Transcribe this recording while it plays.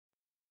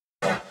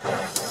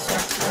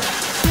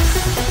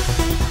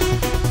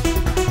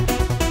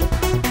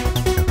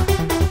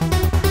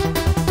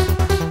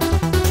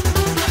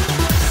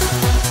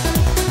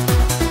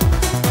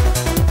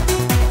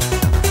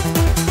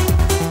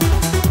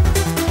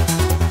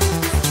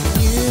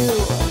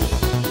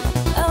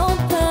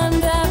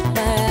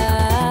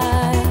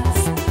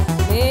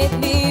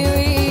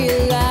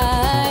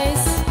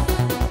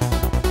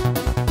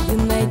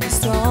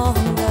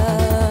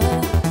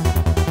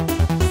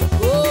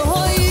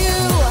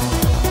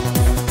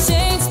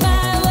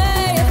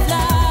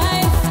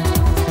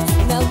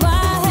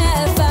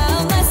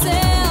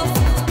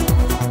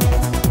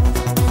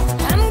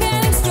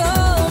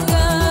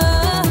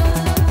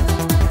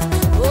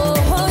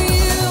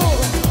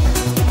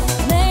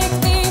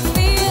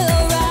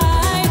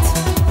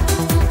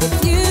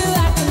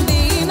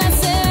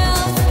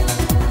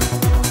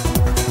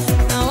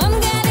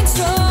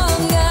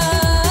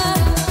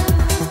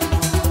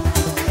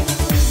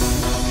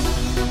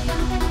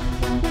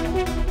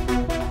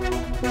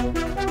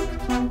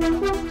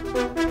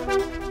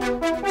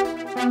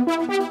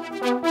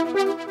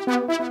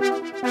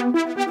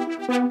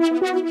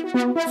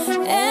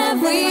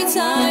Every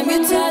time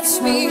you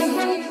touch me,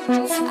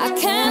 I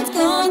can't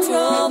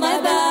control my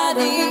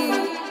body.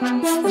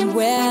 And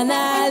when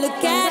I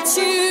look at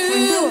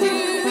you,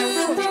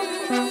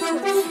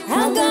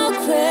 I'll go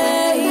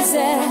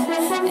crazy.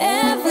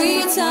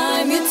 Every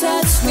time you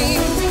touch me,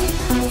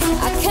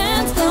 I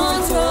can't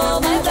control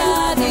my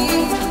body.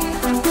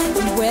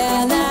 And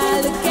when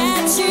I look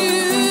at you,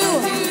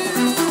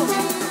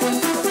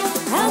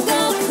 I'll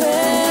go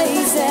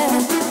crazy.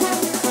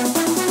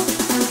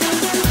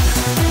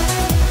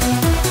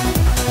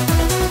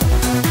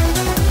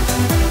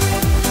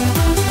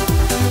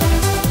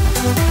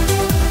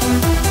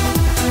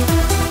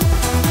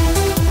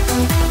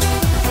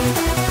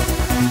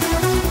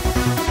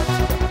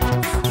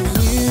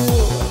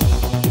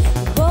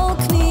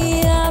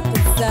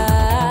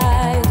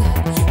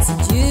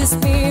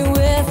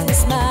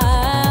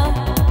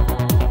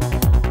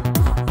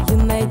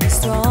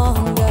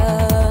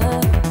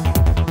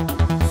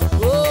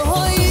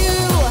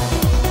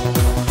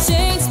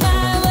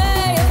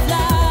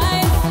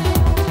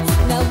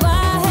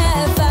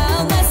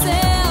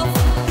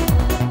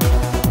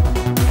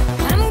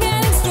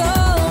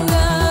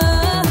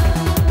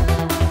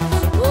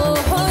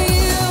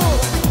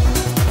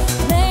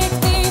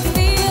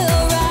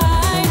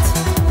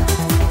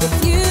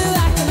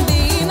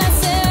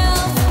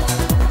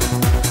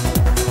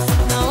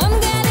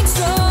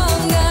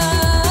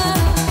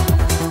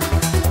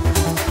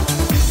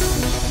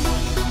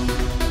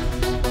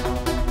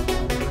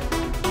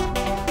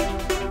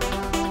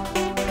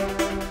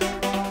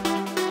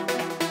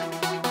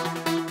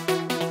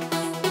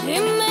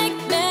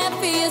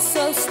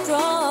 So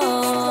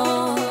strong.